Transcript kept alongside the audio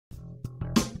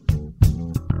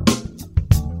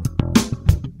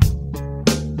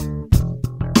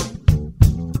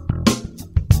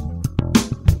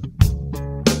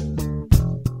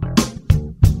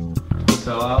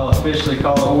So I'll officially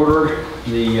call to order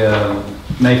the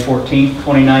May 14th,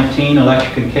 2019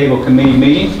 Electric and Cable Committee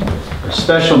meeting, or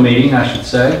special meeting, I should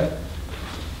say.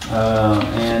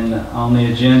 And on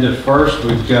the agenda first,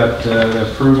 we've got the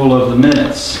approval of the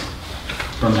minutes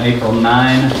from April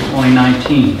 9,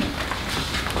 2019.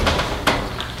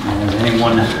 Has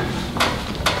anyone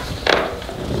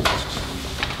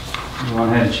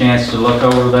had a chance to look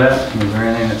over that? Is there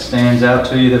anything that stands out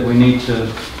to you that we need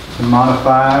to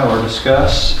modify or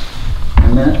discuss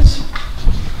in minutes? I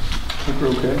think we're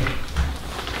okay.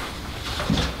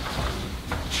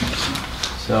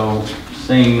 So,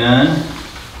 seeing none,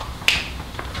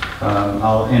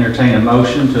 I'll entertain a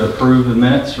motion to approve the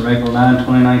minutes from April 9,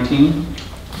 2019.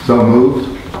 So moved.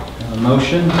 A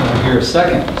motion, do I hear a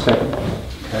second? Second.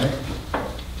 Okay.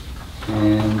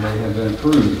 And they have been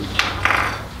approved.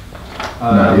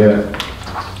 Not yet.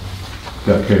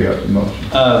 Got to carry out the motion.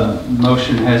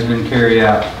 Motion has been carried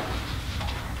out.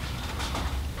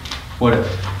 What?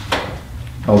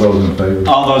 All those in favor?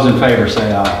 All those in favor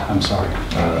say aye. I'm sorry.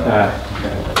 Aye.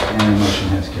 Okay. And the motion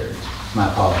has carried. My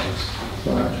apologies.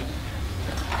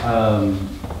 Fine.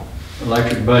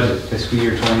 Electric budget, fiscal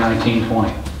year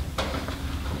 2019-20.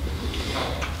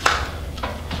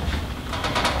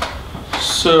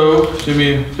 So, should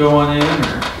we go on in,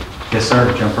 or? Yes,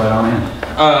 sir. Jump right on in.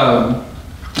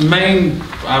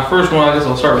 First one, I guess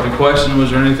I'll start with the question. Was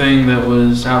there anything that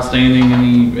was outstanding,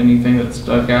 anything that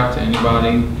stuck out to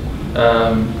anybody?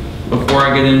 Before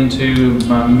I get into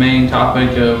my main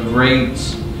topic of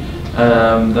rates,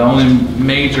 the only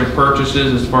major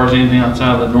purchases as far as anything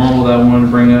outside of the normal that I wanted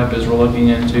to bring up is we're looking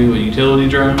into a utility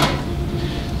drone.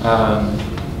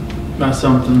 That's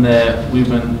something that we've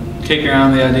been kicking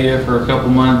around the idea for a couple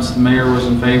months. The mayor was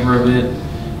in favor of it.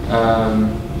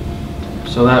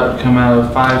 So that would come out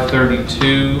of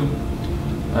 532.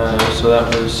 So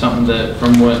that was something that,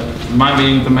 from what my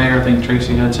meeting with the mayor, I think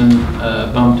Tracy Hudson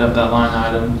bumped up that line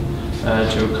item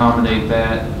to accommodate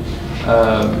that.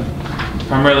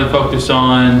 Primarily focused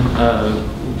on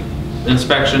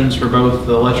inspections for both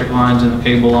the electric lines and the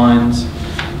cable lines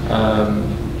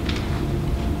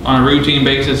on a routine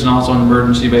basis and also on an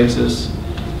emergency basis.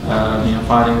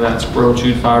 Finding that squirrel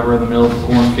chewed fiber in the middle of the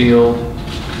cornfield,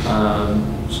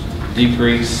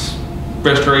 decrease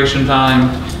restoration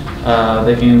time.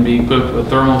 They can be equipped with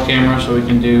thermal cameras so we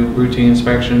can do routine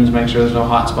inspections, make sure there's no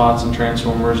hot spots and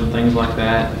transformers and things like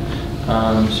that.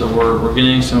 So we're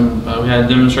getting some, we had a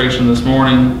demonstration this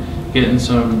morning, getting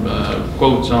some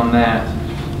quotes on that.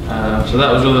 So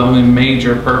that was really the only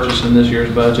major purchase in this year's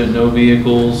budget. No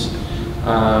vehicles,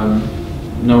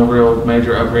 no real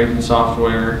major upgrading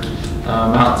software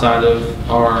outside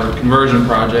of our conversion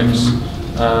projects,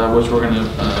 which we're going to,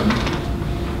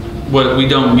 what we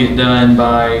don't get done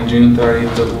by June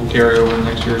 30th that will carry over in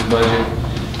next year's budget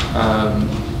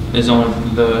is only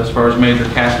as far as major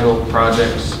capital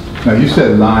projects. Now you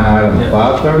said line item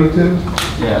 532?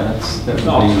 Yeah, that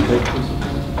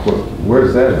would be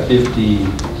Where's that at? 50.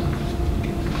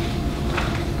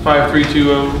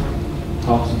 5320.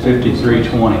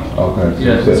 5320. Okay.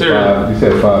 So Yeah, you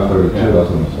said 532. Yeah. That's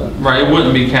what I'm saying. Right, it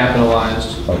wouldn't be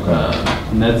capitalized. Okay.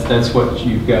 And that's what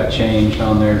you've got changed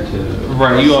on there to.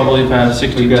 Right, you all believe had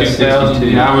 62,000.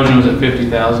 62. Yeah, our original was at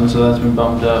 50,000, so that's been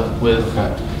bumped up with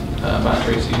by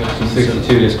Tracy Hudson.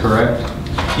 62 is correct?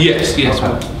 Yes, yes.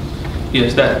 Okay.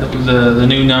 Yes, that the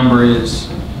new number is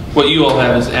what you all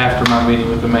have is after my meeting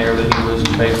with the mayor that he was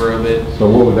in favor of it. So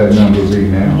what would that number be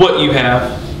now? What you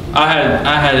have, I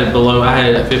had it below. I had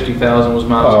it at 50,000 was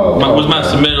my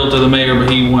submittal to the mayor, but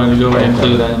he wanted to go ahead and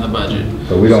include that in the budget.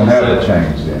 So we don't have a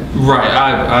change then. Right,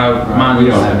 mine we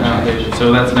is don't have a change.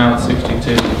 so that's now at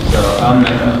 62.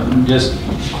 So just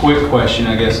quick question,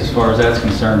 I guess, as far as that's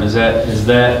concerned, is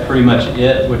that pretty much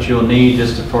it, what you'll need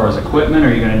just as far as equipment? Or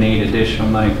are you going to need additional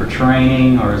money for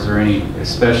training, or is there any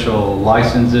special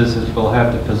licenses that we'll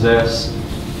have to possess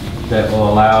that will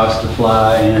allow us to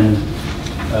fly in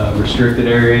restricted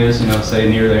areas, say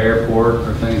near the airport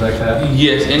or things like that?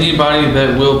 Yes, anybody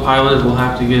that will pilot will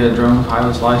have to get a drone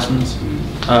pilot's license,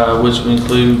 which will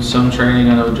include some training.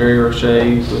 I know Jerry Roche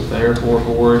with the airport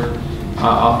board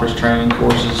offers training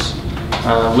courses.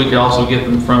 We could also get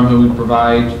them from who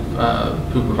provides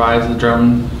the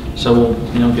drone. So we'll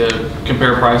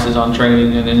compare prices on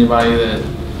training, and anybody that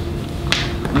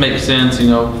makes sense.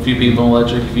 A few people in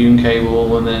electric, a few in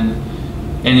cable, and then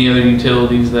any other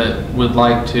utilities that would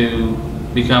like to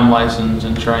become licensed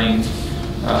and trained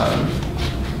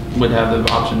would have the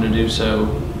option to do so.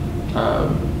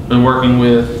 Been working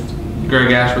with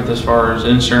Greg Ashworth as far as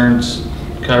insurance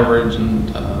coverage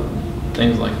and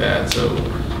things like that. So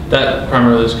that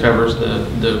primarily covers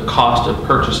the cost of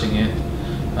purchasing it.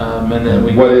 And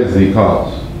then What is the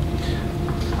cost?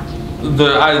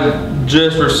 I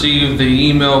just received the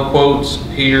email quotes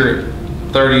here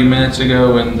 30 minutes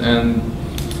ago, and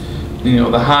you know,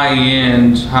 the high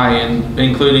end,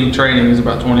 including training, is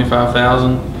about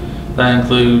 $25,000. That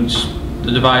includes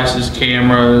the devices,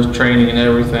 cameras, training, and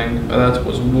everything. That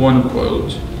was one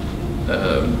quote.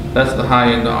 That's the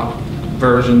high end off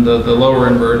version. The lower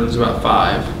end version is about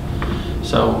 $5,000.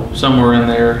 So somewhere in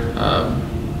there.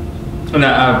 And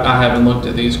I haven't looked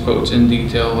at these quotes in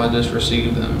detail. I just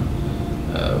received them.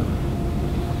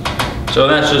 So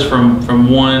that's just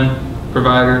from one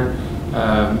provider.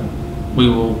 We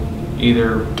will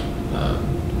either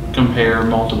compare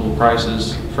multiple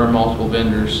prices from multiple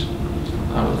vendors,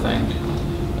 I would think.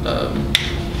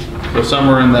 So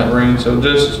somewhere in that range. So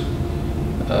just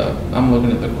I'm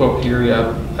looking at the quote here.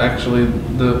 Yeah, actually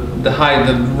the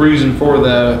reason for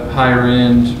the higher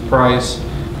end price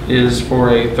is for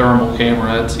a thermal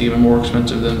camera. That's even more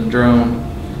expensive than the drone.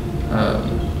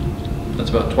 That's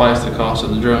about twice the cost of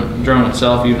the drone. The drone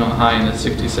itself, even on the high end, is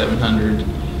 $6,700.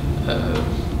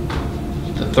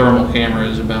 The thermal camera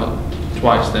is about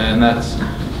twice that, and that's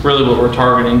really what we're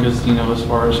targeting, because, you know, as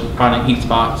far as finding heat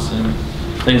spots and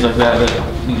things like that,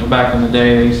 that, you know, back in the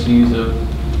day they used to use a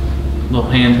little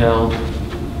handheld.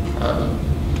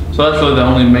 So that's really the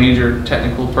only major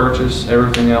technical purchase.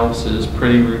 Everything else is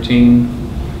pretty routine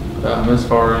as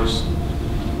far as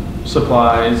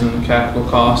supplies and capital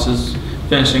costs, is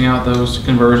finishing out those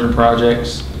conversion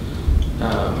projects.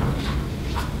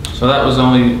 So that was the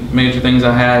only major things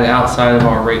I had outside of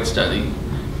our rate study.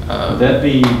 Would that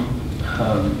be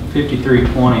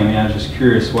 5320? I mean, I was just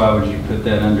curious, why would you put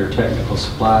that under technical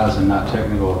supplies and not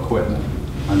technical equipment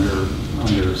under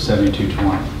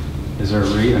 7220? Is there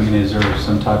is there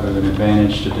some type of an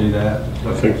advantage to do that?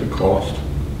 I think the cost.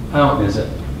 Is it?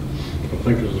 I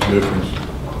think there's a difference.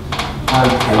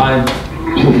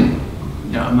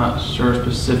 Yeah, I'm not sure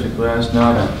specifically. I just know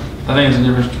I think there's a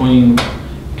difference between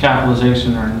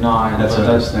capitalization or not. That's what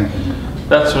I was thinking.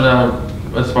 That's what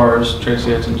as far as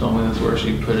Tracy Hudson told me, that's where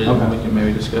she put it. Okay. We can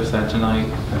maybe discuss that tonight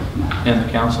in the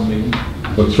council meeting.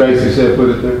 What Tracy said, put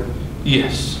it there?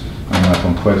 Yes. I'm not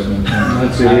gonna question it.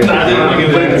 That's it.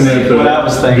 That What I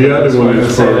was thinking. the other That's why one I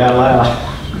is said it out loud.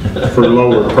 for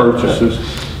lower purchases.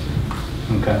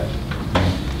 Okay.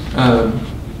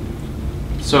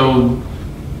 So,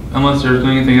 unless there's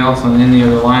anything else on any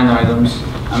other line items.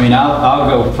 I mean, I'll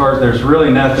go first. There's really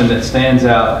nothing that stands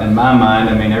out in my mind.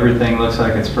 I mean, everything looks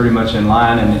like it's pretty much in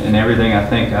line, and everything I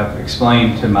think I've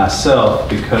explained to myself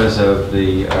because of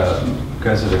the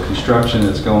construction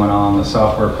that's going on, the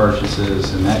software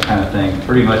purchases and that kind of thing.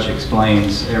 Pretty much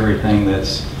explains everything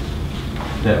that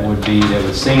would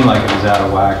seem like it was out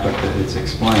of whack, but that it's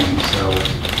explained. So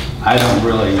I don't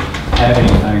really have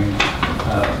anything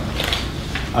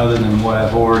other than what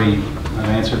I've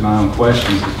answered my own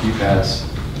questions. If you guys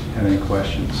have any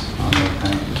questions on that,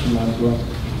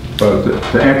 But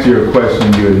to answer your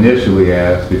question you initially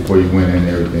asked before you went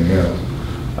into everything else,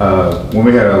 when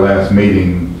we had our last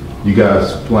meeting, you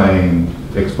guys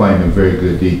explained in very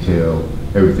good detail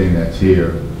everything that's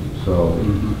here. So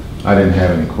I didn't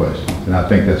have any questions, and I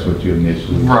think that's what you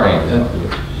initially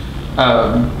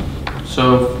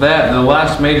So the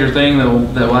last major thing that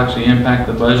will actually impact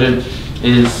the budget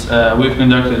is we've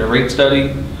conducted a rate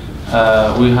study.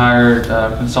 We hired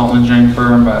a consultant engineering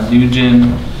firm by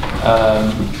Nugent,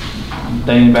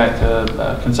 dating back to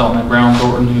consultant at Brown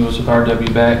Thornton, who was with R.W.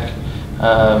 Beck.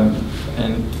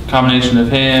 And combination of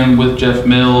him with Jeff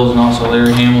Mills and also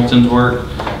Larry Hamilton's work,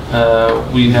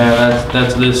 we have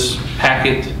that's this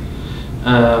packet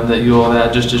that you all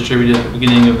had just distributed at the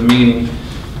beginning of the meeting.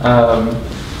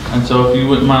 And so if you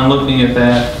wouldn't mind looking at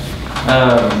that,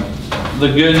 the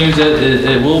good news is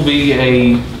it will be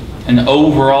an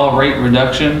overall rate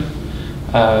reduction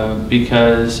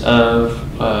because of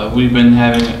we've been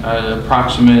having an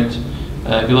approximate,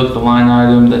 if you look at the line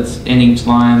item that's in each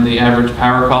line, the average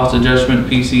power cost adjustment,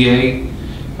 PCA,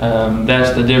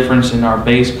 that's the difference in our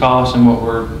base cost and what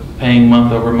we're paying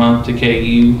month over month to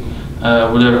KU.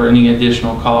 Whatever any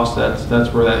additional cost,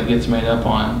 that's where that gets made up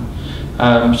on.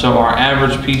 So our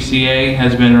average PCA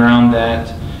has been around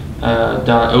that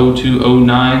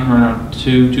 .0209, around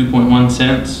 2.1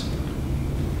 cents.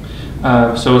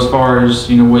 So as far as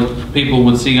what people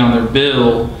would see on their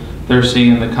bill, they're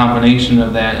seeing the combination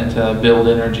of that into a billed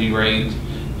energy rate.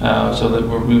 So that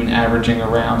we've been averaging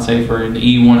around, say for an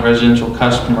E1 residential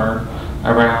customer,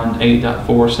 around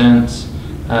 8.4 cents.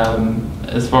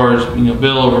 As far as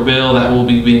bill over bill, that will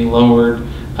be being lowered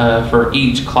for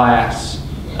each class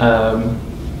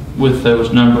with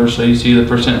those numbers. So you see the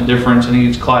percent difference in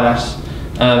each class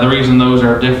The reason those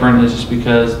are different is just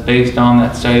because based on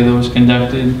that study that was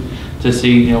conducted to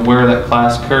see, where that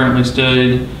class currently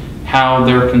stood, how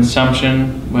their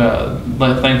consumption,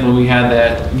 thankfully we had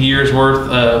that year's worth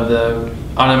of the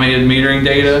automated metering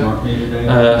data. Smart meter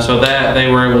data. So that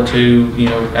they were able to,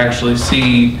 actually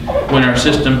see when our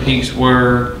system peaks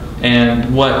were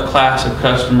and what class of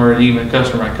customer and even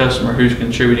customer by customer who's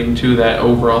contributing to that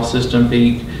overall system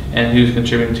peak and who's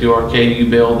contributing to our KU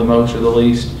bill the most or the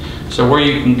least. So where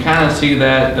you can kind of see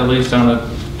that, at least on a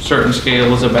certain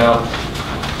scale, is about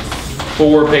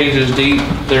 4 pages deep.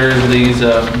 There's these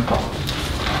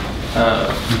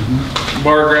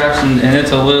bar graphs, and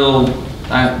it's a little,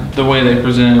 the way they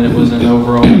presented it was an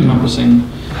overall encompassing.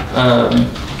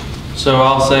 So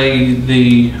I'll say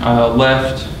the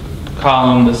left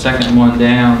column, the second one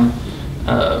down,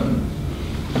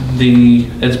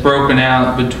 it's broken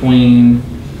out between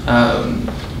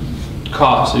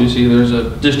costs. So you see there's a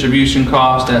distribution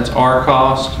cost, that's our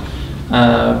cost.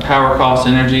 Power cost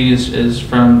energy is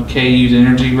from KU's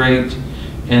energy rate,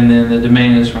 and then the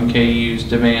demand is from KU's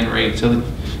demand rate. So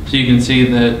you can see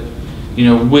that,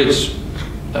 which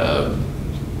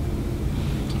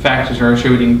factors are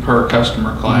attributing per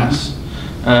customer class.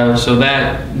 So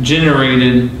that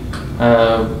generated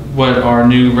what our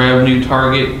new revenue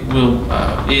target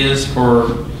is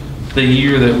for the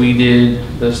year that we did.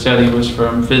 The study was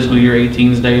from fiscal year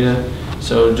 18's data,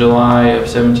 so July of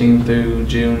 17 through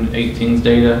June 18's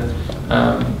data.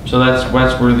 So that's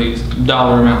where these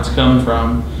dollar amounts come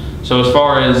from. So as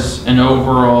far as an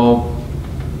overall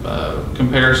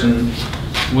comparison,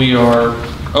 we are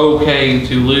okay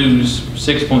to lose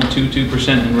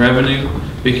 6.22% in revenue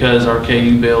because our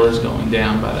KU bill is going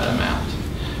down by that amount.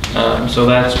 So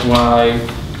that's why,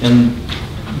 and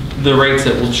the rates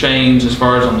that will change as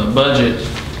far as on the budget,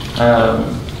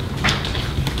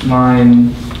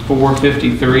 line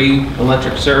 453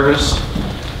 electric service,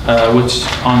 which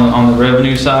on the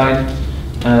revenue side,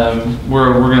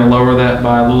 we're going to lower that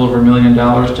by a little over $1 million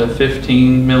to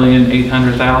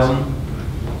 $15,800,000.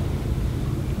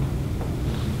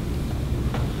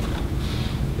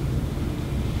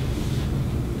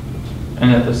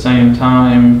 And at the same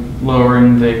time,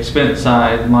 lowering the expense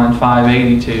side, line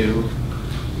 582,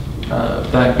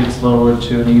 that gets lowered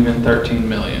to an even $13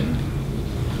 million.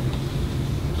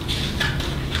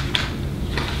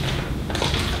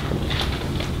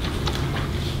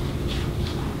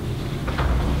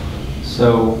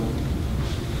 So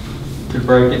to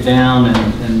break it down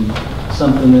and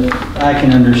something that I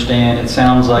can understand, it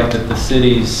sounds like that the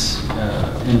city's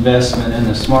investment in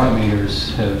the smart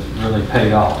meters have really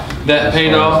paid off. That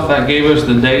paid off. That gave us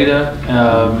the data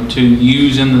to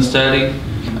use in the study.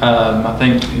 I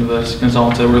think the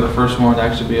consultants were the first one to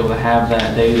actually be able to have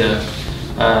that data.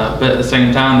 But at the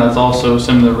same time, that's also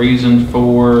some of the reasons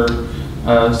for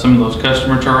some of those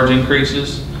customer charge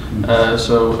increases. As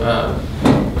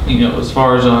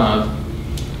far as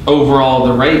overall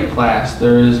the rate class,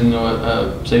 there is,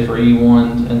 say for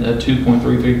E1, a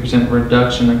 2.33%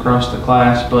 reduction across the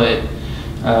class, but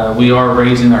we are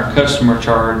raising our customer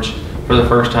charge for the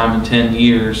first time in 10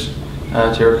 years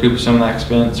to recoup some of that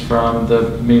expense from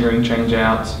the metering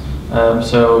changeouts.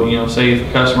 So, say if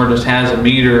a customer just has a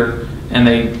meter and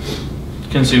they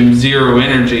consume 0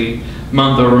 energy,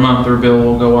 month over month their bill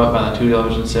will go up by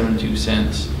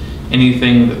 $2.72.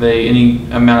 Anything that any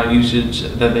amount of usage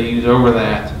that they use over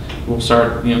that will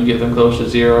start, get them close to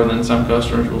 0, and then some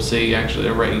customers will see actually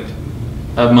a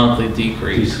monthly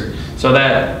decrease. So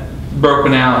that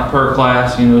broken out per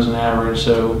class, is an average.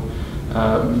 So,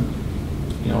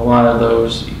 a lot of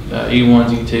those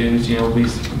E1s,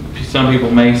 E2s, some people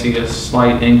may see a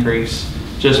slight increase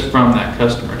just from that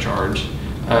customer charge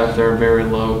if they're very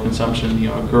low consumption,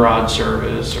 a garage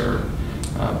service or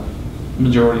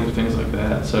majority of things like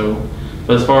that. So,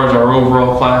 but as far as our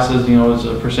overall classes, it's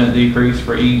a % decrease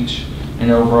for each,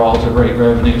 and overall to rate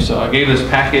revenue. So I gave this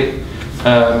packet.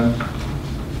 I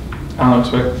don't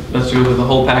expect us to go through the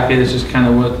whole packet. It's just kind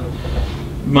of what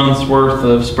months worth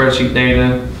of spreadsheet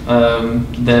data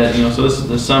that, so this is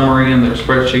the summary, and there's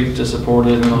spreadsheets to support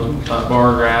it, and those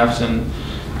bar graphs, and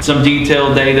some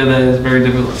detailed data that is very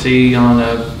difficult to see on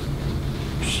a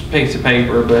piece of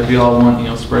paper. But if you all want,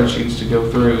 spreadsheets to go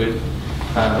through it,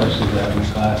 Especially that in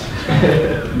class.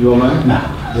 You want mine? No.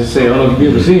 Just say, I don't know if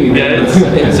you've ever seen it. yeah,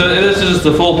 so this is just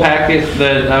the full packet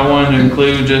that I wanted to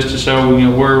include just to show,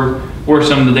 where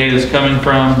some of the data is coming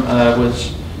from,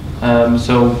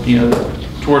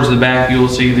 towards the back you'll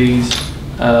see these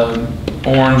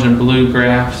orange and blue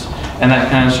graphs, and that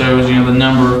kind of shows, the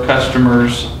number of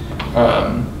customers,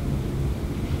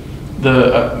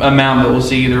 the amount that we'll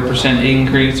see either a %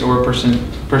 increase or a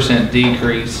 %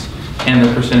 decrease and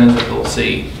the percentage that they'll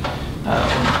see.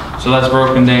 So that's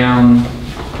broken down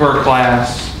per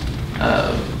class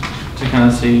to kind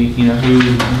of see, you know, who.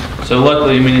 So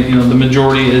luckily, I mean, you know, the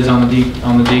majority is on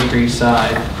the decrease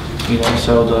side. You know,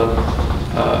 so the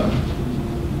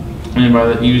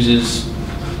anybody that uses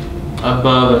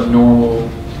above a normal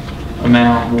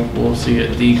amount will see a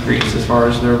decrease as far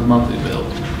as their monthly bill.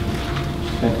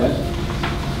 Fantastic.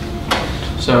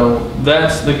 So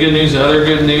that's the good news. The other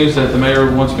good news that the mayor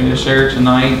wants me to share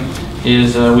tonight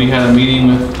is we had a meeting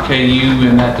with KU,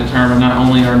 and that determined not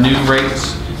only our new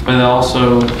rates, but they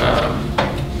also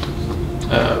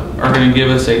are going to give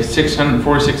us a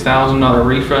 $646,000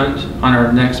 refund on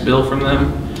our next bill from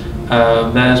them.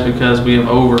 That is because we have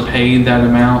overpaid that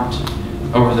amount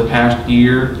over the past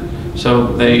year. So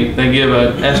they give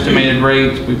an estimated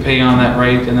rate, we pay on that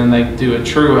rate, and then they do a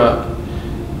true up.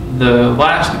 The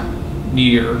last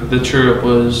year, the true up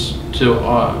was to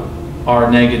our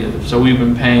negative. So we've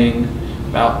been paying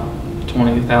about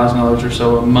 $20,000 or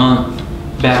so a month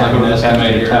back Like over an the past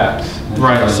estimated year. tax.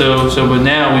 Right, so but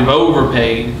now we've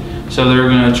overpaid, so they're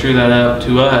gonna true that up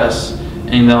to us,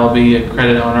 and that'll be a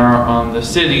credit on the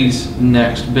city's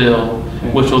next bill,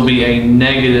 which will be a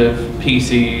negative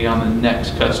PCE on the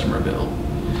next customer bill.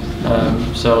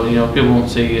 So, you know, people won't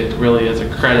see it really as a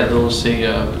credit, they'll see,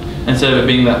 instead of it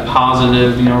being that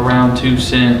positive, you know, around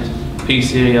 2-cent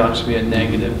PCA, it'll actually be a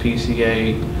negative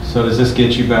PCA. So does this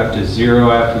get you back to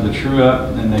zero after the true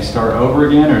up and they start over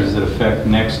again, or does it affect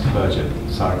next budget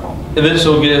cycle? This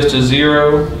will get us to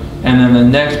zero, and then the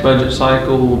next budget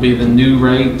cycle will be the new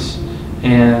rates,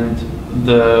 and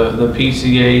the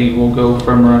PCA will go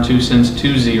from around 2 cents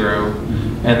to zero,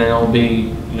 and then it'll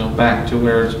be, you know, back to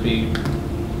where it's be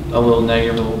a little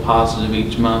negative, a little positive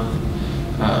each month,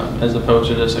 as opposed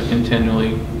to just a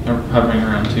continually hovering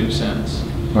around 2 cents.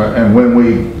 All right, and when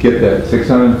we get that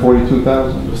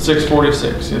 642,000?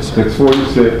 646, yes, sir.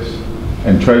 646,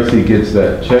 and Tracy gets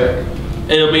that check?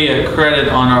 It'll be a credit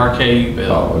on our KU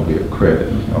bill. Oh, it'll be a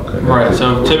credit, okay. Right,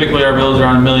 so typically our bills are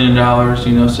on $1 million,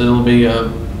 you know, so it'll be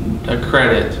a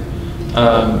credit.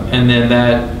 And then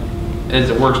that, as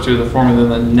it works through the formula,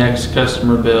 then the next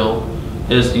customer bill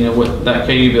is, you know, what that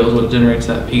KU bill is what generates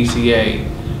that PCA.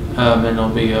 And it'll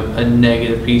be a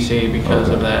negative PCA because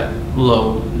of that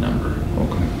low number.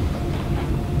 Okay.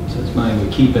 So it's money we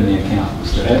keep in the account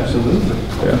instead of Absolutely.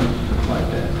 Yeah. like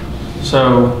that.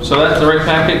 So that's the rate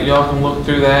packet. Y'all can look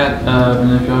through that,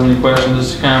 and if you have any questions,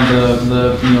 this is kind of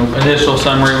the you know, initial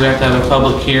summary. We have to have a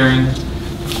public hearing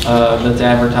that's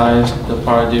advertised. They'll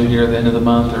probably do here at the end of the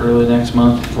month or early next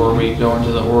month before we go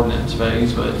into the ordinance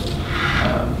phase. But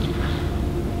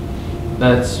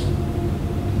that's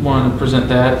wanted to present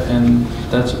that, and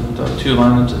that's the 2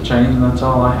 lines that changed, and that's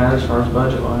all I had as far as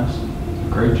budget wise.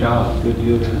 Great job, good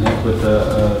deal. Nick, with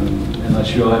the,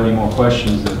 unless you all have any more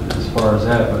questions as far as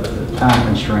that, but the time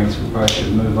constraints, we probably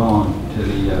should move on to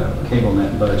the cable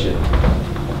net budget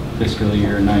fiscal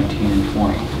year 19 and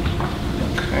 20.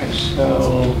 Okay,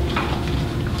 so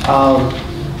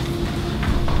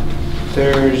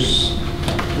there's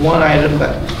one item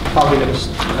that probably going to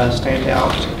stand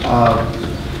out.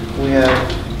 We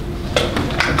have a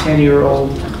 10-year-old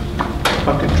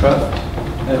bucket truck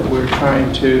that we're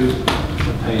trying to.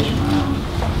 The page around,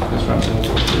 That's right.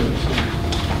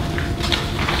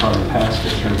 probably passed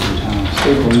it 3 or 4 times.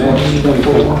 April next,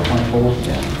 24.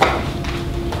 Yeah.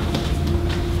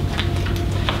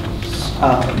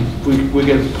 We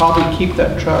can probably keep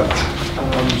that truck,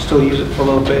 still use it for a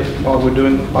little bit while we're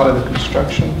doing a lot of the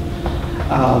construction.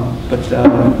 But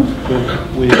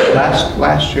we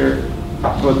last year,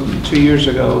 well, 2 years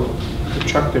ago, the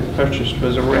truck that purchased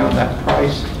was around that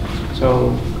price.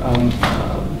 So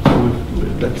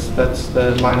that's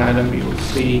the line item you will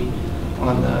see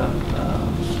on the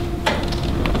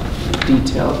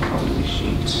detailed quantity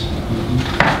sheet.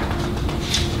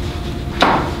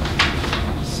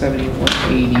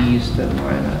 7180 is the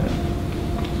line item.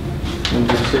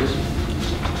 106.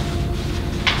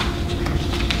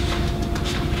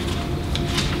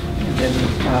 And then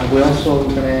we also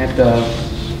going to add a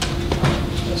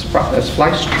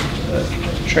splice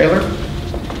trailer.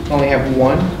 Only have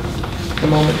one at the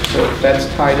moment, so that's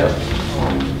tied up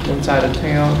on one side of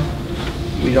town.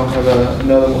 We don't have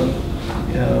another one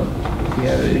if we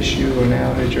have an issue or an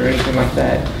outage or anything like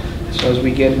that. So as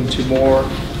we get into more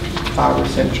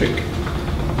fiber-centric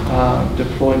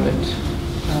deployment,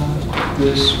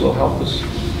 this will help us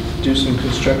do some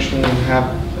construction and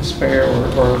have a spare,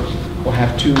 or we'll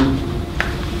have 2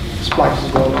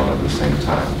 splices going on at the same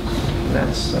time. And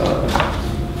that's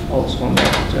also on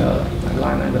that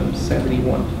line item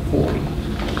 7140.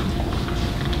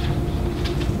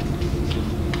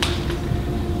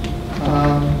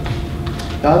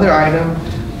 The other item,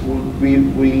 we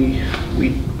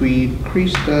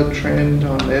increased the trend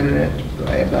on the internet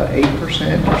by about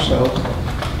 8% or so,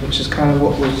 which is kind of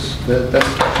what was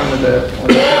that's kind of on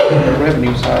the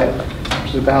revenue side,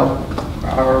 which is about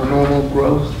our normal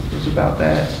growth is about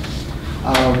that.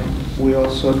 We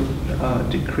also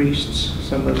decreased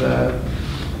some of the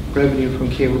revenue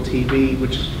from cable TV,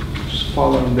 which is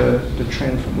following the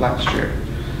trend from last year.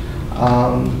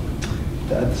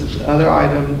 The other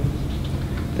item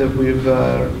that we've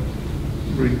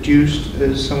reduced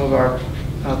is some of our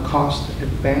cost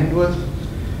and bandwidth,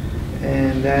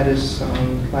 and that is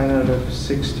line out of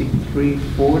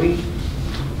 6340.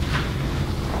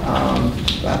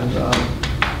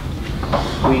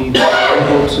 We were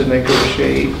able to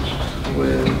negotiate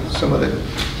with some of the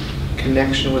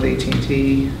connection with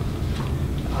AT&T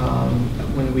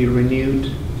when we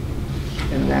renewed,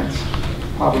 and that's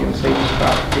probably going to save us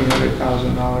about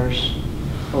 $300,000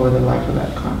 over the life of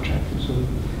that contract. So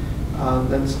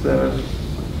that's we're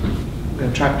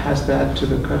going to try to pass that to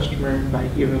the customer by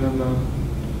giving them a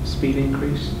speed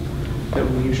increase that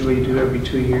we usually do every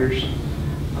 2 years.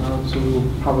 So we'll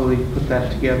probably put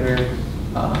that together,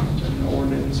 an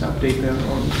ordinance, update that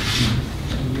ordinance,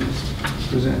 and just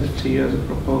present it to you as a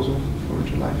proposal for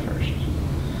July 1st.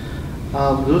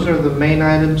 Those are the main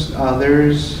items.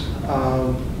 There's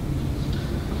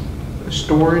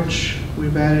storage.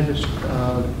 We've added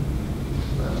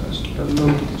a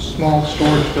little small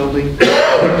storage building.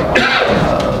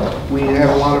 We have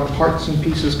a lot of parts and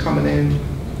pieces coming in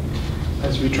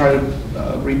as we try to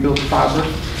rebuild fiber,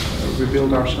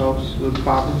 rebuild ourselves with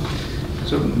fiber.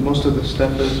 So most of the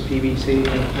stuff is PVC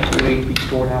and can't really be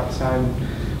stored outside.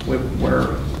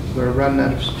 We're running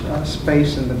out of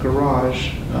space in the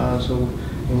garage, so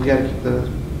we got to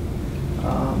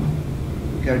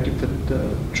keep the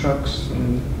trucks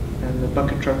and the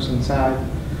bucket trucks inside.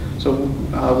 So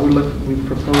we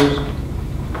proposed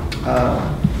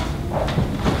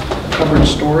covered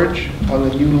storage on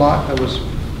the new lot that was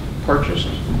purchased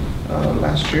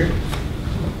last year.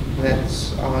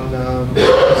 That's on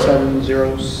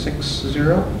 7060.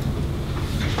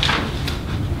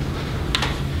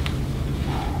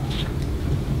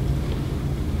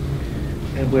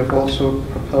 And we've also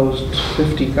proposed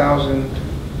 $50,000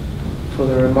 for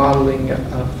the remodeling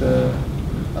of the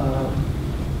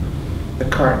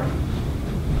current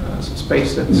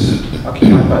space that's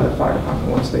occupied by the fire department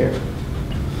once their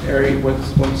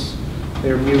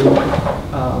new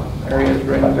area is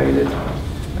renovated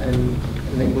and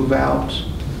they move out.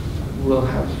 We'll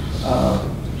have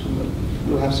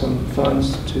some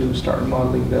funds to start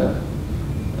remodeling the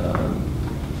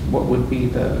what would be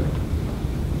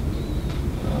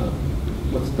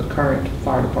what's the current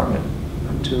fire department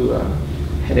into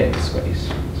head end space.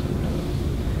 So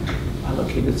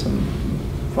allocated some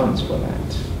funds for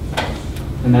that.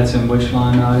 And that's in which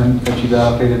line item that you've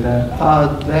allocated that?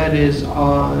 That is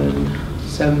on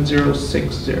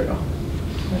 7060.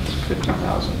 That's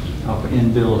 50,000. Oh,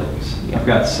 in buildings. Yeah. I've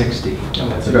got 60. I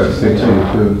got 60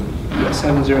 too. Yeah,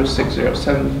 7060,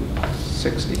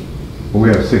 760. Well, we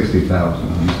have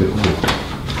 60,000. You said 50.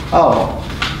 Oh.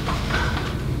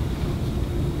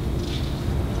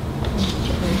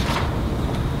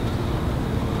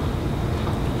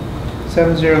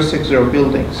 $7060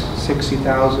 buildings,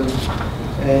 60,000,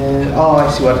 and oh, I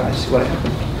see what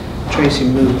happened. Tracy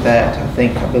moved that.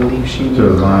 I believe she moved. To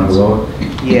the line below?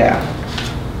 Yeah.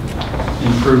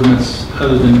 Improvements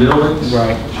other than buildings?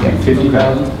 Right. Yeah,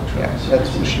 50,000? Yeah, that's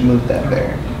where she moved that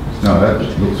there. No,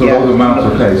 so Yeah. those amounts,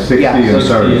 okay, 60 Yeah, and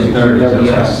 30. 60 and 30. Okay.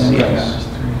 Yes, yes.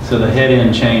 So the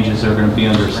head-end changes are going to be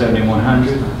under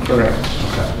 7,100? Correct.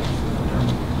 Okay.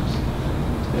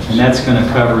 And that's going to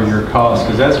cover your costs,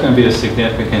 because that's going to be a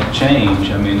significant change.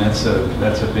 I mean, that's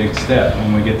a big step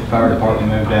when we get the fire department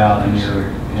moved out and you're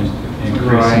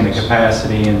increasing the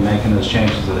capacity and making those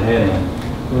changes to the head end.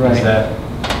 Right. Is that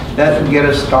That would get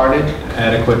us started.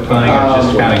 adequate funding, or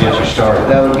just kind of get you started?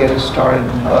 That would get us started.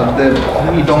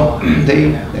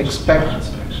 They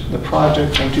expect the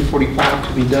project on 245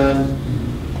 to be done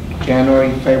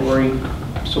January, February.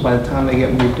 So by the time they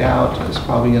get moved out, it's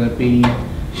probably going to be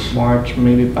March,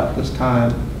 maybe about this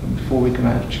time, before we can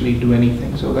actually do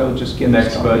anything. So that would just get us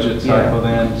Next started. budget cycle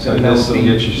then? So And that this would will be-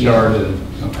 get you started?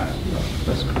 Okay.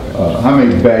 That's correct. How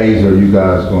many bays are you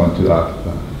guys going to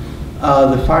occupy?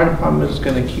 The fire department is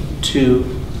going to keep 2,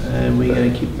 and we're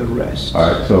going to keep the rest. All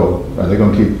right, so are they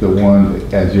going to keep the one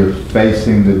as you're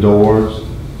facing the doors?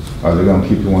 Are they going to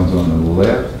keep the ones on the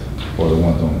left or the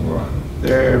ones on the right?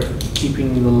 They're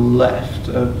keeping the left,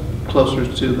 closer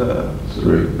to the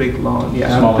Street. big lawn. I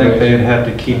Yeah. don't think they'd have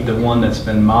to keep the one that's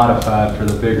been modified for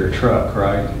the bigger truck,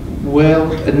 right?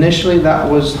 Well, initially that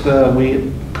was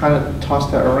we kind of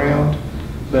tossed that around,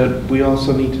 but we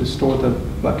also need to store the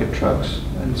bucket trucks.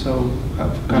 And so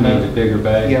I've You kind need a of, bigger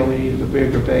bay? yeah, we need the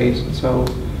bigger bays. And so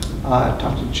I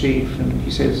talked to the chief and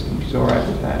he says he's all right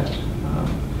with that.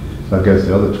 So I guess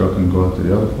the other truck can go up to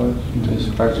the other place? This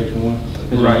is fire station 1.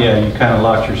 'Cause yeah, you kind of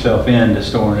locked yourself into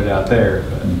storing it out there,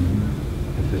 but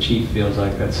if the chief feels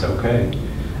like that's okay.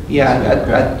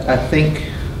 Yeah, I think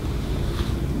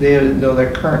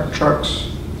their current trucks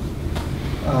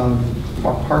are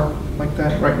parked like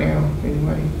that right now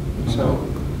anyway. And so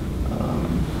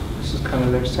this is kind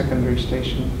of their secondary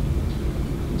station.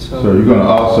 And So you're gonna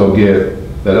also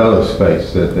get that other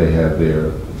space that they have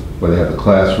there, where they have the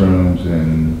classrooms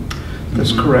and...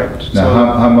 That's correct. Now, So-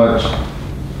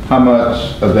 how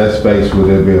much of that space will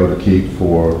they be able to keep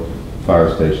for fire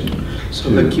station? So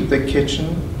they keep the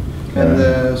kitchen and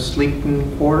the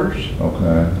sleeping quarters.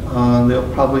 Okay, They'll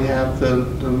probably have the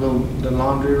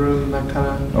laundry room, that kind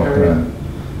of area.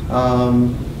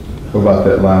 okay. What about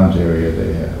that lounge area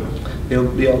they have?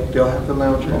 They'll have the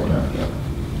lounge area. Okay. Yeah.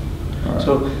 All right.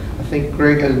 So I think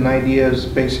Greg had an idea is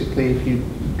basically if you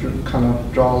kind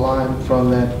of draw a line from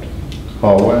that,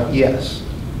 Hallway? yes,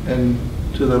 and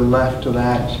to the left of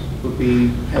that would be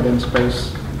head-in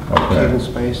space, Okay. cable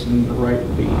space, and the right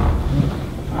would be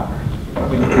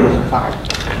fire.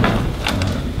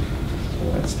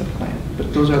 So that's the plan.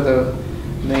 But those are the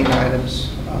main items.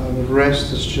 The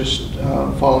rest is just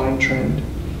following trend.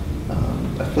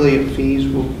 Affiliate fees,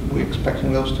 we're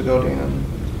expecting those to go down,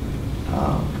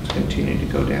 to continue to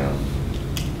go down.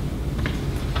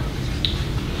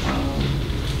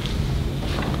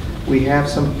 We have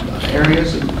some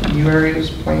new areas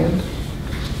planned,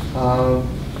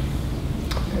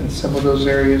 and some of those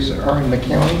areas are in the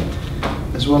county,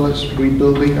 as well as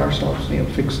rebuilding ourselves,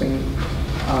 fixing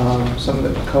some of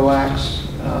the coax.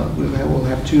 We'll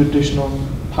have 2 additional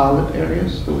pilot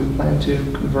areas that we plan to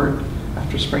convert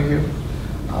after Spring Hill.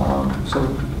 So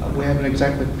we haven't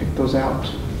exactly picked those out,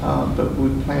 but we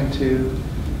plan to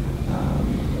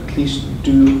at least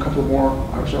do a couple more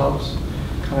ourselves,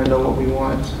 kind of know what we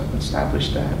want, establish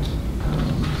that.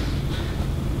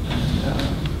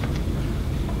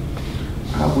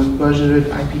 We budgeted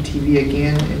IPTV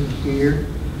again in here.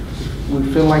 We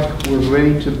feel like we're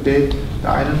ready to bid the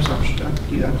items. I'll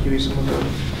give you some of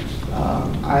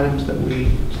the items that we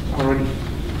already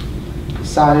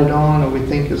decided on or we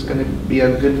think is going to be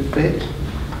a good fit.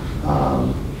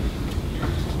 I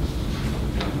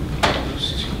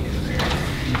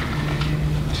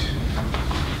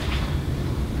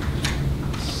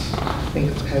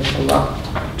think it has a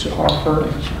lot to offer.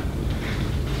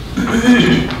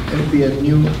 It'll be a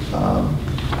new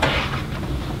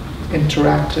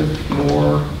interactive,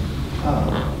 more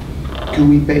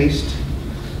GUI-based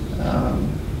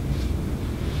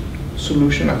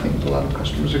solution. I think a lot of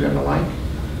customers are going to like.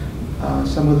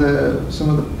 Some of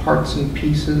the parts and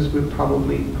pieces we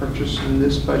probably purchase in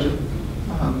this budget.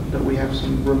 That we have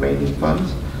some remaining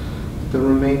funds. The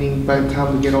remaining, by the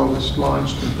time we get all this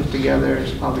launched and put together,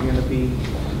 is probably going to be,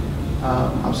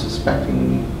 I'm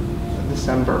suspecting,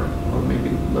 December or maybe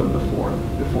a little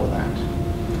before that.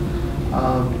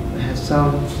 It has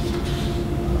some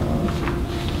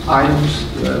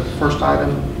items. The first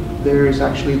item there is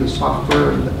actually the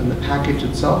software and the package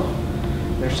itself.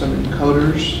 There's some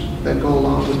encoders that go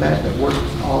along with that work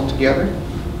all together.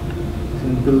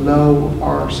 And below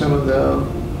are some of the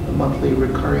monthly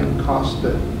recurring costs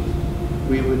that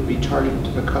we would be charging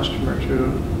to the customer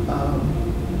to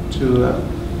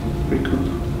recoup.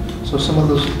 So some of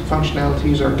those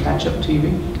functionalities are catch-up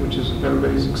TV, which is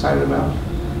everybody's excited about.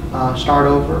 Start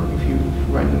over. If you're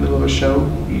right in the middle of a show,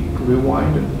 you can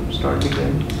rewind and start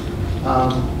again.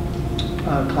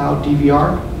 Cloud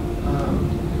DVR.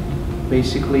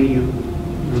 Basically, you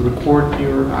record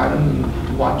your item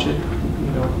and watch it,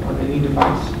 on any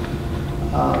device.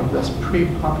 That's pretty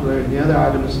popular. The other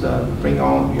item is the bring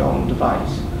on your own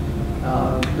device.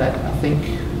 That I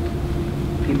think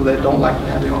people that don't like to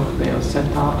have their own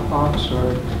set-top box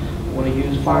or want to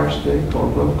use Fire Stick or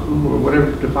Roku or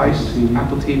whatever device,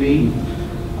 Apple TV,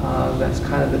 that's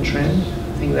kind of the trend.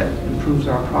 I think that improves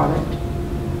our product.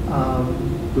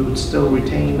 We would still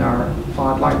retain our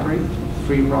VOD library,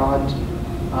 free ROD,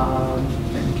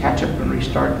 and catch up and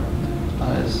restart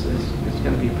is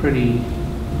going to be pretty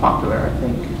popular, I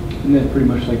think. Isn't that pretty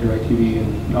much like DirecTV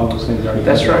and all those things already?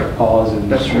 That's have right. Pause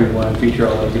and That's right. rewind feature,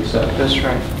 all that good stuff. That's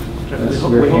right. That's We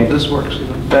very hope handy. this works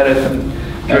even better than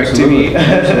Absolutely. DirecTV.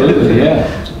 Absolutely, yeah.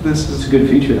 This It's is a good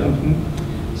feature though.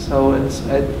 So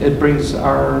it brings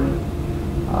our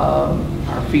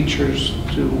features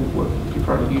to what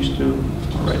people are used to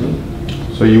already.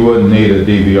 So So you wouldn't need a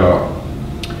DVR?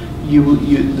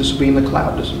 This will be in the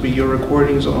cloud. This will be your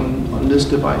recordings on this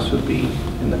device would be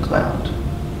in the cloud.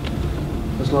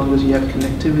 As long as you have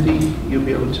connectivity, you'll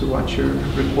be able to watch your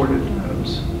recorded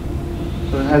items.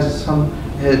 So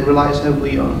it relies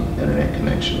heavily on internet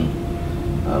connection,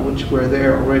 which where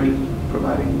they're already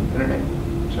providing internet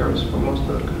service for most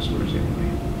of the customers anyway.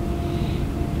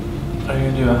 Are you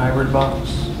gonna do a hybrid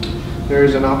box? There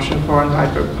is an option for a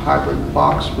hybrid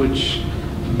box, which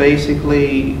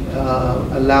basically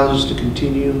allows us to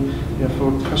continue,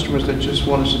 for customers that just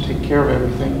want us to take care of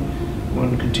everything,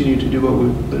 want to continue to do what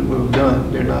we've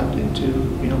done. They're not into,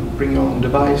 bring your own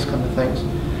device kind of things.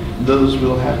 Those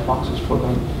will have boxes for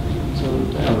them. So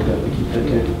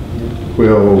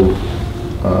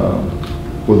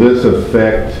Will this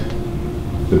affect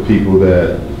the people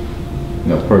that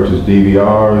purchase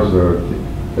DVRs, or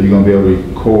are you going to be able to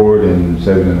record and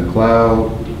save it in the cloud,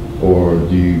 or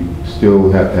do you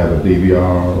still have to have a DVR?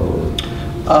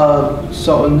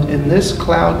 So in this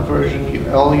cloud version,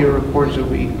 all your recordings will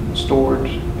be stored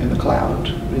in the cloud.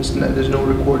 There's no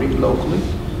recording locally.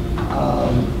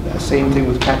 Same thing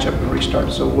with catch up and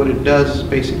restart. So what it does is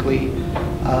basically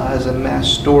has a mass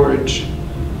storage,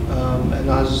 and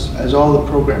as all the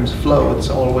programs flow, it's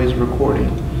always recording,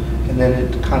 and then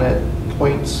it kind of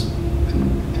points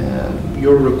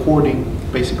your recording,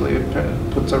 basically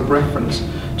it puts a reference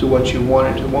to what you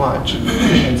wanted to watch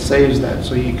and saves that,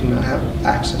 so you can have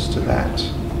access to that.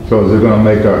 So is it going to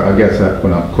make I guess that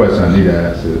question I need to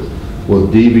ask is, will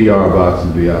DVR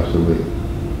boxes be obsolete?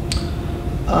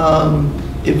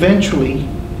 Eventually,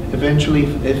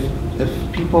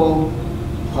 if people,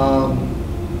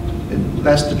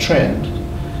 that's the trend.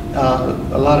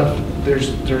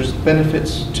 There's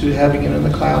benefits to having it in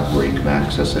the cloud where you can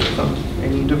access it from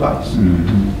any device.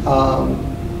 Mm-hmm.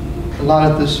 A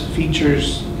lot of this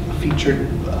featured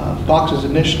boxes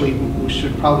initially, we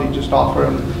should probably just offer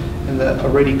them in the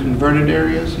already converted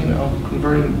areas,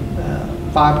 converting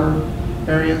fiber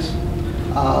areas.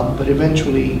 But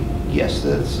eventually, yes,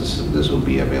 this will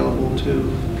be available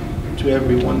to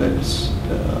everyone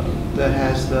that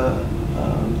has the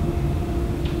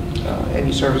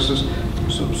any services.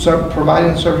 So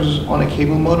providing services on a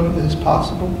cable modem is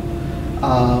possible,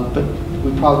 but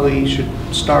we probably should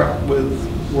start with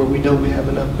where we know we have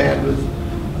enough bandwidth,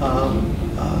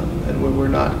 and where we're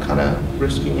not kind of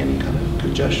risking any kind of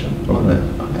congestion on that.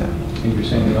 And you're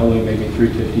saying that only maybe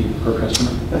 $350 per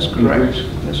customer? That's correct.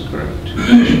 That's correct.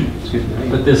 Excuse me.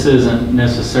 But this isn't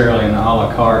necessarily an à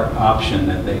la carte option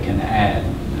that they can add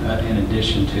in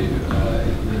addition to.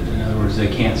 In other words, they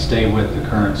can't stay with the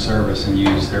current service and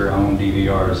use their own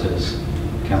DVRs, as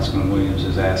Councilman Williams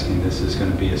is asking. This is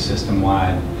going to be a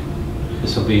system-wide.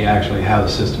 This will be actually how the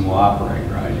system will operate,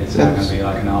 right? It's not going to be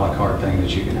like an à la carte thing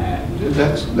that you can add.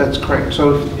 That's correct.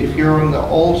 So if you're on the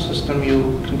old system,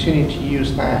 you'll continue to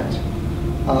use that.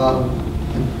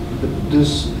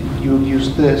 You'll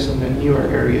use this in the newer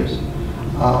areas.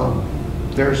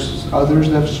 There's others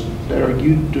that are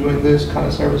doing this kind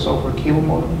of service over a cable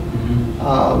modem.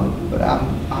 Mm-hmm. But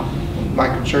my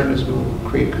concern is we'll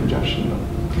create congestion of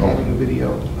having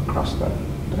video across that.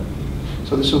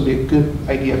 So this will be a good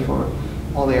idea for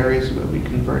all the areas that we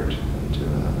convert to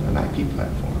an IP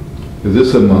platform. Is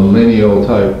this a millennial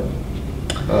type?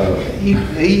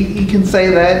 He can say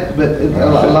that, but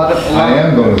I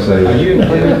am going to say Are that. you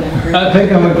included? I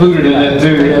think I'm included in that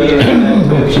too.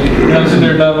 I'm sitting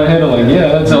there nodding my head, I'm like, yeah,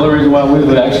 that's the only reason why we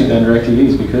would actually done DirecTV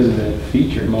is because of that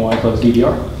feature. My wife loves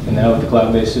DVR, and now with the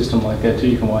cloud-based system like that too,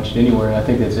 you can watch it anywhere, and I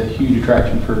think that's a huge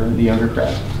attraction for the younger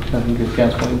crowd. I think as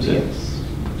Councilman said. Yes.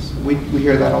 We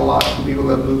hear that a lot from people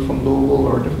that move from Louisville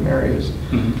or different areas.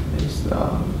 Mm-hmm. It's,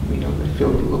 they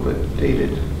feel a little bit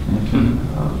dated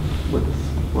Mm-hmm. with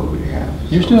what we have.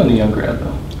 You're still in the young crowd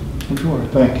though. I'm sure.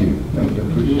 Thank you. Thank you. I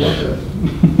appreciate that.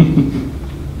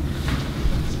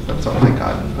 That's all I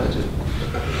got in budget.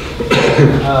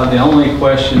 The only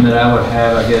question that I would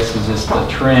have, I guess, is just the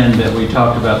trend that we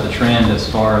talked about, the trend as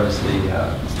far as the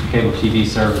cable TV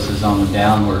services on the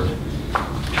downward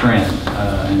trend,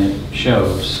 and it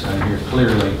shows here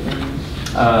clearly.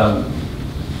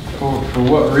 For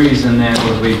what reason then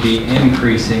would we be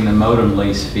increasing the modem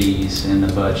lease fees in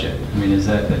the budget? I mean, is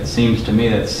that seems to me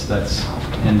that's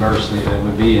inversely, that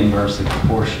would be inversely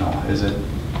proportional. Is it?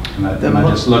 Am I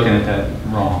just looking at that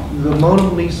wrong? The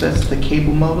modem lease, that's the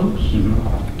cable modems.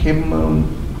 Mm-hmm. Cable modem,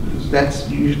 that's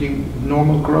usually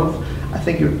normal growth. I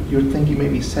think you're thinking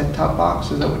maybe set-top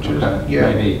box. Is that what you're? Okay,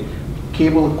 Yeah. maybe.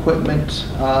 Cable equipment.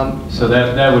 So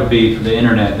that would be for the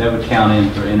internet. That would count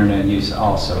in for internet use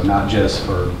also, not just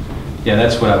for Yeah,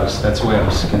 that's the way I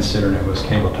was considering it, was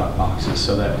cable top boxes,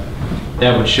 so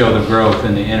that would show the growth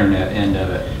in the internet end of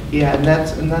it. Yeah, and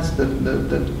that's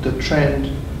the trend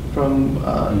from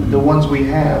the ones we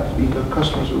have, the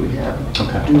customers that we have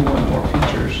Okay. do want more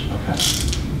features. Okay.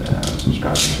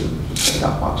 Subscribing to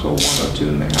set-top box or one or two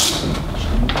in their house and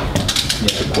Yeah,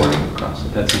 supporting across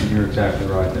it. you're exactly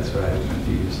right, that's what I had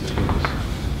confused.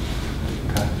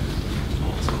 Okay.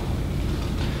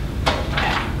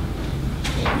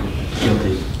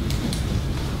 Guilty.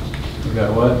 We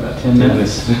got what, about 10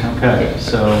 minutes? Okay,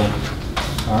 so,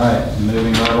 all right,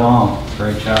 moving right along,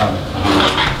 great job.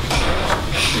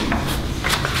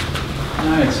 All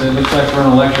right, so it looks like we're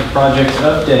on electric projects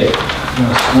update. You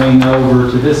want to swing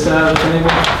over to this side of the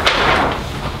table?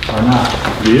 Or not?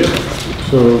 Yeah,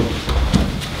 so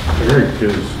Eric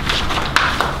just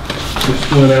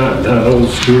went out and done old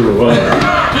school wire.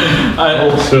 I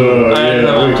So, didn't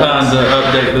yeah, have time to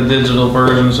update the digital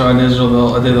version, so I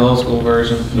did the old school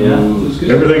version. Yeah, it was good.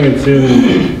 Everything that's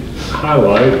in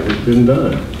highlight has been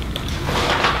done.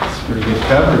 It's pretty good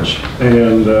coverage.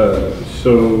 And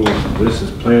so this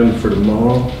is planned for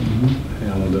tomorrow,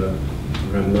 and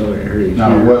we've got another area Now,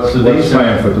 here. what's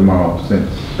planned for tomorrow since?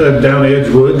 Down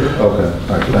Edgewood. Okay, all right,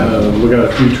 thank you. We got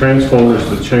a few transformers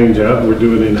to change out. We're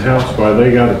doing in-house, while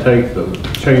they got to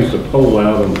change the pole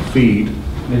out on the feed.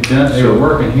 They were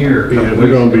working here. a Yeah, couple they're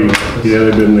weeks gonna be, ago. yeah,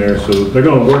 they've been there, so they're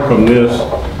gonna work on this,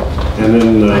 and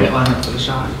then, I didn't line up for the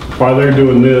shot. while they're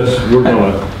doing this, we're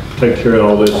gonna take care of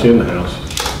all this in-house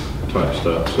type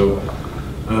stuff, so,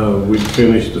 we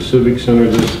finished the Civic Center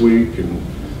this week, and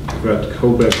we've got the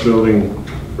Kobeck building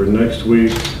for next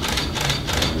week.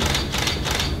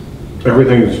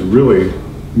 Everything's really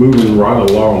moving right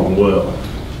along well.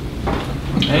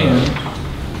 And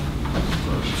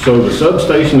So the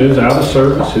substation is out of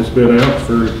service. It's been out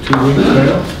for 2 weeks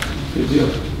now. Good deal.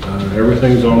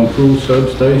 Everything's on full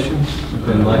substation.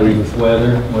 Been lucky with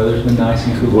weather. Weather's been nice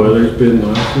and cool. Weather's been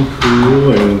nice and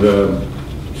cool, and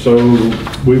so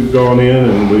we've gone in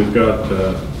and we've got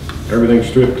everything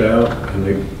stripped out, and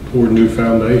they poured new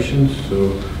foundations,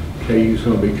 so KU's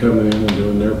gonna be coming in and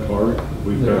doing their part.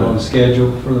 We've They're on got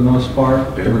schedule for the most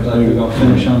part. Looks like they're gonna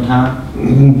finish on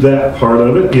time. that part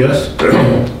of it, yes.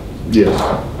 Yes.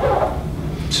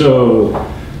 So,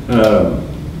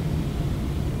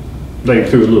 they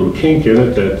threw a little kink in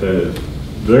it that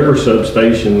their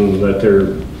substation that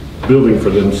they're building for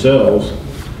themselves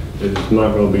is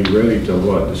not gonna be ready till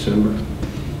what, December?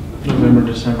 November,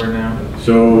 December now.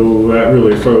 So that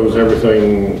really throws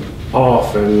everything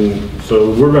off, and so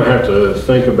we're gonna have to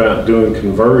think about doing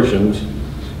conversions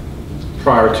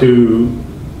prior to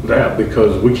that,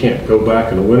 because we can't go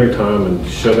back in the wintertime and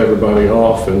shut everybody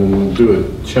off and do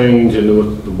a change and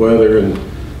with the weather and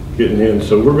getting in.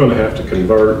 So we're gonna have to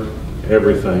convert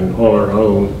everything on our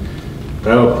own.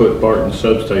 That'll put Barton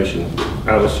Substation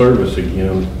out of service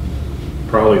again,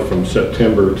 probably from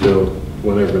September till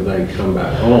whenever they come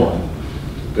back on.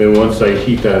 Then once they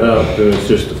heat that up, then it's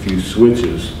just a few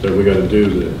switches that we gotta do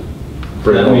to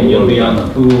bring That on mean you'll be load. on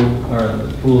the pool, or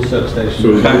the pool substation?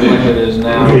 So- Back like it is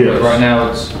now, Yes. but right now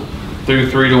it's through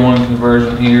 3-to-1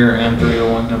 conversion here and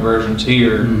 3-to-1 conversions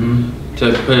here Mhm.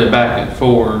 to put it back at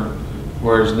 4,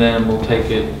 whereas then we'll take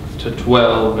it to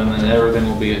 12 and then everything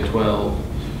will be at 12.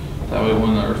 That way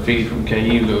when our feed from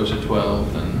KU goes to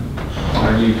 12, then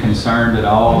Are you concerned at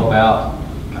all about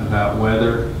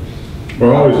weather?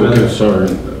 We're always a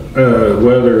concern.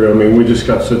 Weather, I mean, we just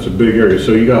got such a big area.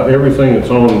 So you got everything that's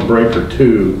on breaker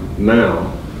 2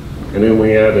 now, and then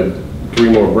we added 3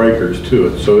 more breakers to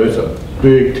it. So it's a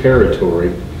big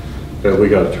territory that we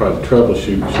gotta try to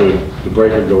troubleshoot should the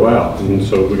breaker go out. And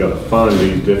so we gotta find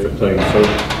these different things.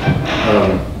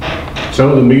 So, some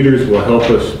of the meters will help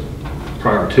us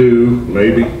prior to,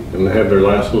 maybe, and have their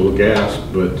last little gasp,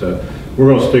 but, we're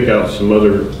gonna stick out some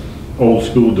other old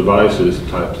school devices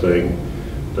type thing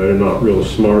that are not real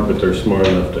smart, but they're smart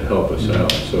enough to help us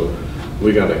out. So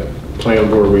we got a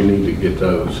plan where we need to get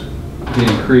those. The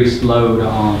increased load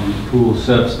on pool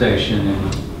substation in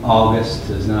August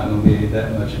is not gonna be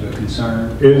that much of a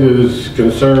concern? It is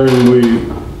concerned, we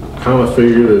kind of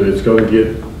figure that it's gonna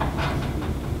get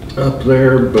up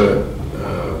there, but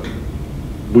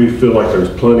we feel like there's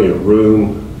plenty of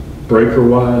room breaker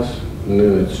wise, and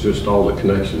then it's just all the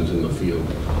connections in the field.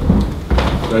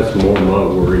 That's more my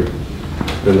worry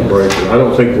than the breaker. I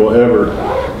don't think we'll ever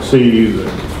see the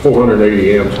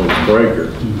 480 amps on the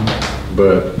breaker,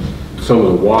 but some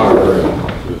of the wire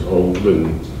is old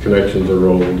and connections are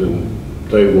old and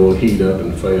they will heat up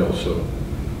and fail, so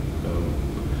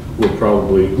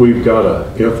we've got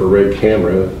a infrared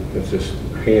camera. It's just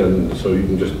hand, so you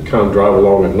can just kind of drive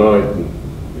along at night and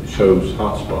shows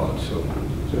hot spots, so.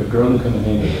 So a drone coming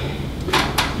in.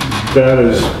 That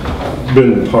has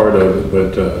been part of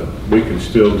it, but we can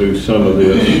still do some of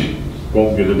this.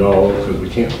 Won't get it all because we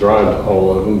can't drive to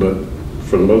all of them, but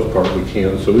for the most part we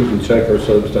can. So we can check our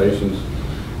substations,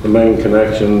 the main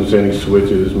connections, any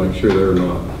switches, make sure they're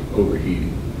not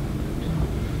overheating.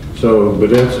 So,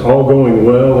 but it's all going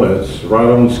well. It's right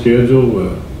on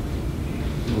schedule.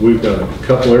 We've got a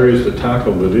couple areas to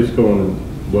tackle, but it's going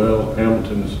well.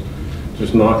 Hamilton's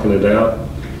just knocking it out.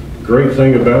 Great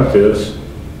thing about this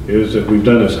is that we've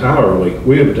done this hourly.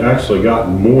 We have actually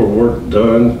gotten more work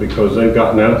done because they've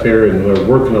gotten out there and they're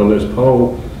working on this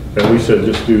pole, and we said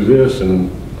just do this,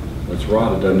 and it's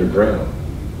rotted underground.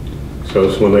 So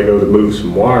it's when they go to move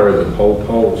some wire that the whole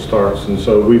pole starts, and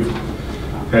so we've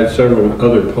had several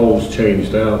other poles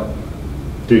changed out.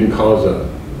 Didn't cause a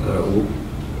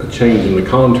change in the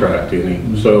contract any.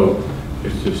 So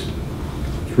it's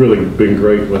really been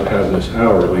great with having this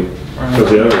hourly, because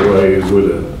the other way is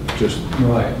with a just.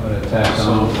 Right, what a tack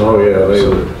on. Oh yeah, they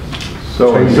would.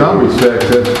 So in some respects,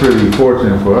 that's pretty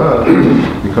fortunate for us,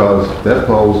 because that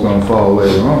pole's gonna fall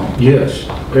later on. Yes,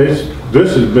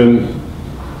 this has been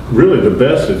really the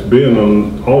best it's been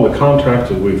on all the contracts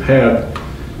that we've had.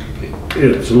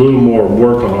 It's a little more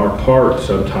work on our part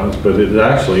sometimes, but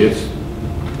it's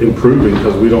improving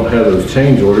because we don't have those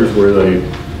change orders where they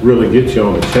really get you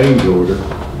on a change order,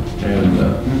 and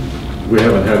we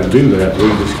haven't had to do that. We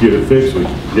just get it fixed. We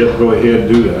go ahead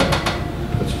and do that.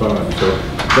 That's fine. So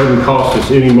it doesn't cost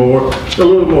us any more. A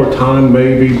little more time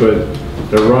maybe, but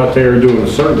they're right there doing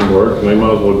certain work, and they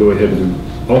might as well go ahead and do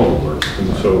all the work.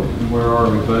 And so, Where are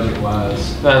we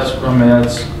budget-wise? That's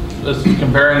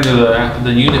comparing to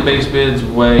the unit-based bids,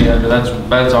 way under.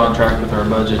 That's on track with our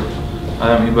budget.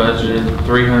 I think we budgeted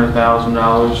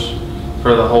 $300,000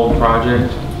 for the whole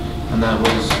project, and that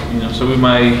was, so we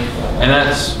might, and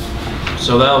that's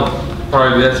about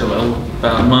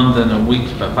a month and a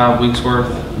week, about 5 weeks worth.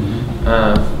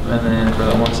 And then for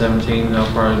that 117,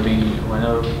 that'll probably be a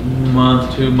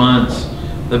month, 2 months.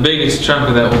 The biggest chunk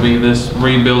of that will be this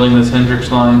rebuilding this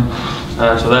Hendrix line.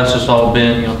 So that's just all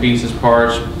been, pieces,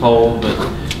 parts, pole, but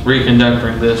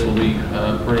reconductoring this will be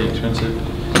pretty expensive.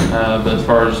 But as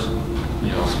far as,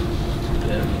 the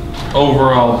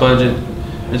overall budget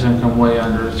is going to come way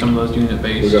under some of those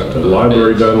unit-based. we got the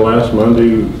library done last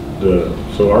Monday.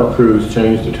 So our crews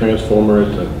changed the transformer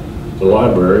at the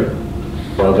library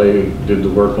while they did the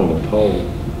work on the pole.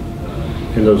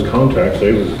 In those contracts,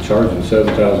 they were charging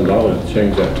 $7,000 to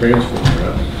change that transformer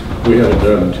out. We had it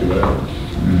done in 2 hours.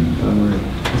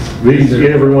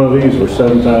 Every one of these were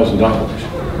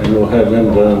 $7,000, and we'll have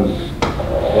them done a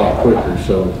lot quicker,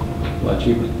 so. A lot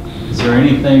cheaper. Is there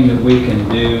anything that we can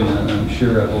do, and I'm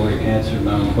sure I've already answered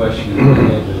my own question,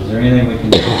 but is there anything we can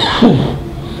do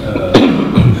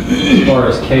as far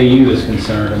as KU is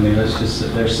concerned? I mean,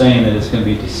 they're saying that it's going to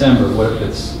be December. What if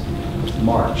it's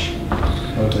March?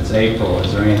 What if it's April?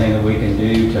 Is there anything that we can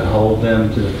do to hold them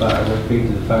to the fire, their feet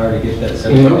to the fire to get that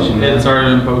substation? It's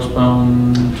already been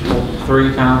postponed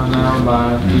 3 times now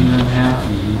by a year and a half.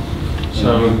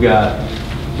 So we've got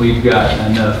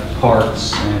enough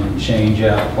parts and change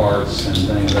out parts and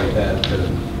things like that to, I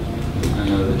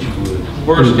know that you would.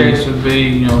 Worst case would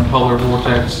be, polar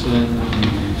vortex in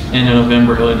end of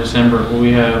November, early December.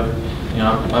 We have,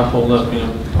 I pulled up,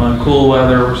 on cool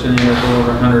weather, we're sitting at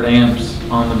over 100 amps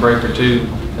on the breaker 2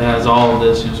 that has all of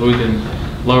this, so we can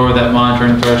lower that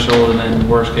monitoring threshold, and then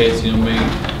worst case, maybe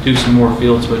do some more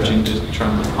field switching, just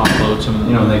trying to offload some of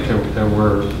the.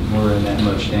 We're in that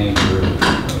much danger of a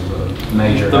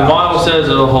major. The model says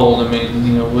it'll hold. I mean,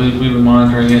 we've been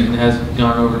monitoring it, and it has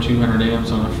gone over 200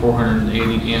 amps on a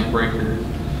 480 amp breaker.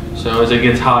 So as it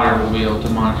gets hotter, we'll be able to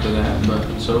monitor that.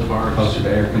 But so far, Closer to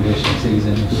air conditioning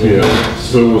season. Yeah,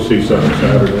 so we'll see something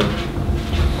Saturday.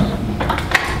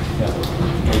 Yeah,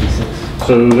 86.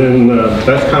 So then,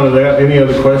 that's kind of that. Any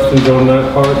other questions on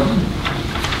that part?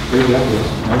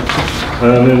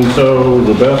 And then, so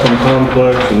the Bethlehem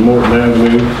Complex and Morton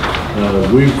Avenue,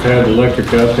 we've had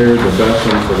electric out there at the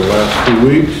Bethlehem for the last 2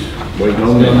 weeks, waiting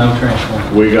on Still them. no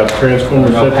transformer. We got the transformer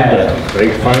No set today. pad. They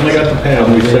finally got the pad,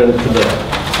 and we set it today.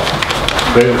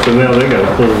 So now they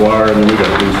gotta pull the wire, and then we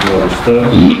gotta do some other stuff.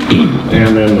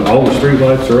 And then all the street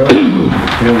lights are up in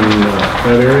that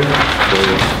area. So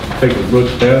take a look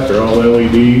at that, they're all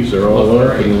LEDs, they're all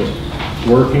up and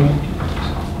working.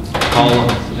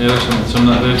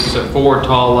 There's 4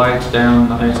 tall lights down.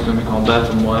 I think it's going to be called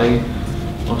Bethlehem Way.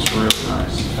 Looks real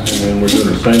nice. And then we're doing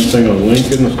the same thing on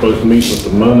Lincoln. We're supposed to meet with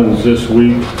the Munnins this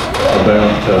week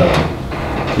about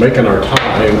making our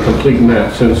tie and completing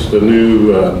that, since the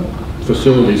new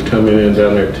facilities coming in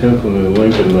down there at Templin and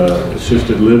Lincoln,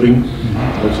 assisted living.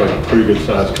 Looks like a pretty good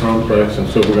sized complex, and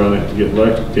so we're gonna have to get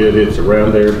electric bid. It's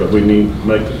around there, but we need to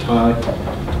make the tie.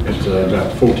 It's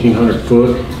about 1,400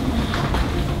 foot.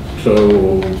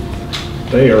 So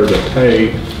they are to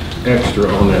pay extra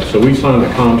on that. So we signed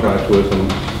a contract with them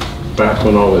back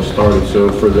when all this started. So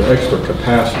for the extra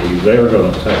capacity, they're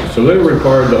gonna pay. So they're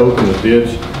required to open the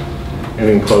ditch and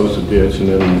then close the ditch, and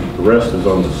then the rest is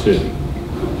on the city.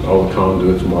 All the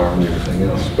conduits, wire, and everything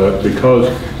else. But because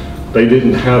they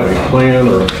didn't have a plan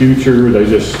or a future, they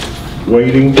just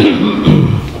waiting,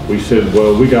 we said,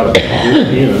 well, we gotta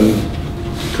get in,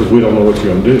 because we don't know what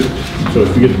you're gonna do. So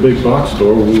if you get the big box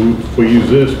store, if we use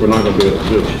this, we're not gonna be able to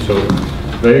do it. So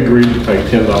they agreed to pay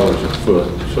 $10 a foot.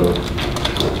 So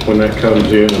when that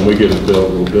comes in and we get it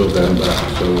built, we'll build them back.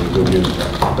 So we'll get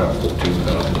about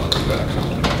 $14,000 back.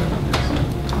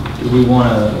 Do we want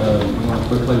to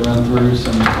quickly run through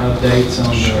some updates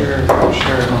on Sure.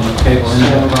 on the cable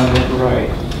internet project? Right.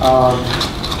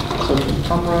 So the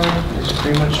thumb run is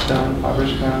pretty much done,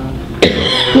 fiber's done,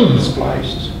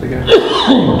 spliced. We're gonna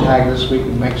tag this week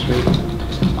and next week.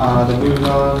 Then moving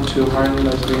on to Harlan,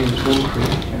 Leslie, and Tool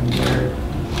Creek, and they're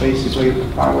basically the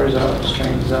fiber's up,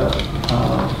 strings up,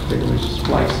 they're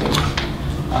splicing.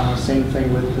 Same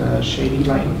thing with Shady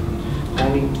Lane.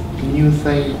 Only new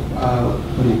thing,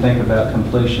 What do you think about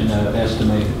completion,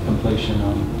 estimated completion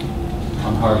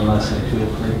on Hardin Leslie Tool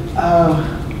Creek?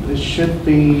 it should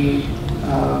be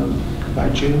by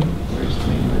June. Where's the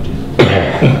name by June?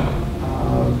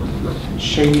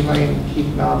 Shady Lane,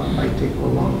 Keith Mountain might take a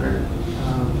little longer,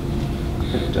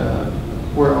 but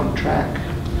we're on track.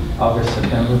 August,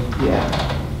 September?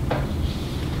 Yeah.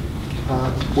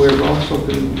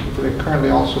 We're currently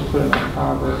also putting our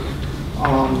fiber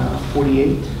on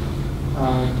 48.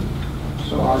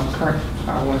 So our current,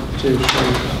 I want to show you a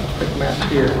quick map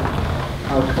here.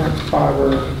 Our current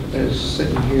fiber is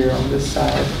sitting here on this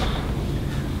side.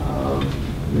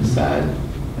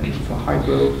 And for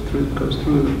hydro goes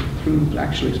through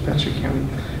actually Spencer County.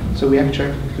 So we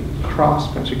actually have to cross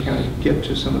Spencer County to get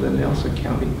to some of the Nelson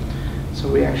County. So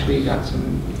we actually got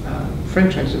some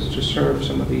freight transits to serve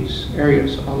some of these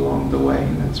areas along the way,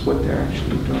 and that's what they're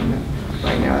actually doing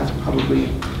right now. That's probably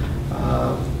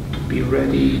be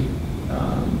ready.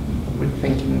 We're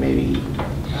thinking maybe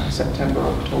September,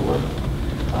 October.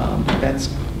 That's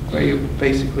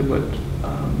basically what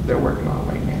they're working on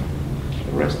right now.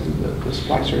 The rest of the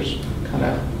splicers kind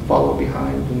of follow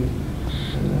behind, and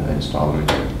the installer,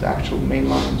 the actual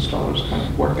mainline installers kind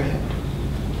of work ahead.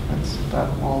 That's about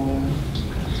all the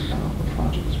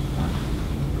projects we've done.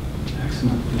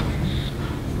 Excellent.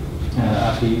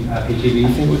 IPTV? I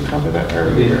think we covered that We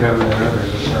earlier. did cover that earlier,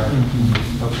 that's right.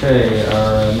 Okay,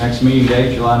 our next meeting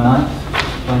date, July 9th,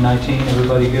 2019.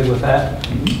 Everybody good with that?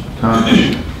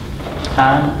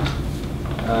 Time?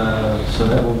 So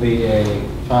that will be a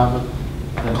 5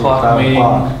 o'clock meeting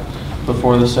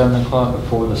before the 7 o'clock.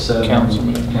 Before the 7 Council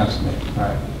meeting. Council meeting, all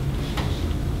right.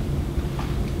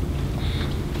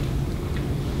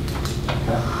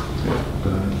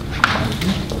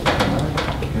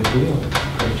 Good deal.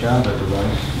 Great job,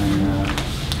 everybody. And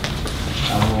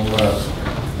I will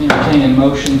entertain a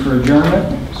motion for adjournment.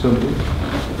 So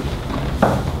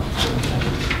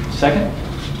second?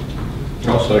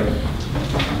 I'll second.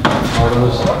 All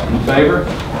those in favor?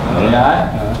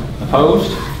 Aye.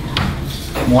 Opposed?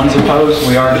 One's opposed,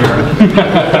 we are adjourned.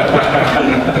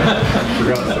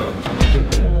 Forgot to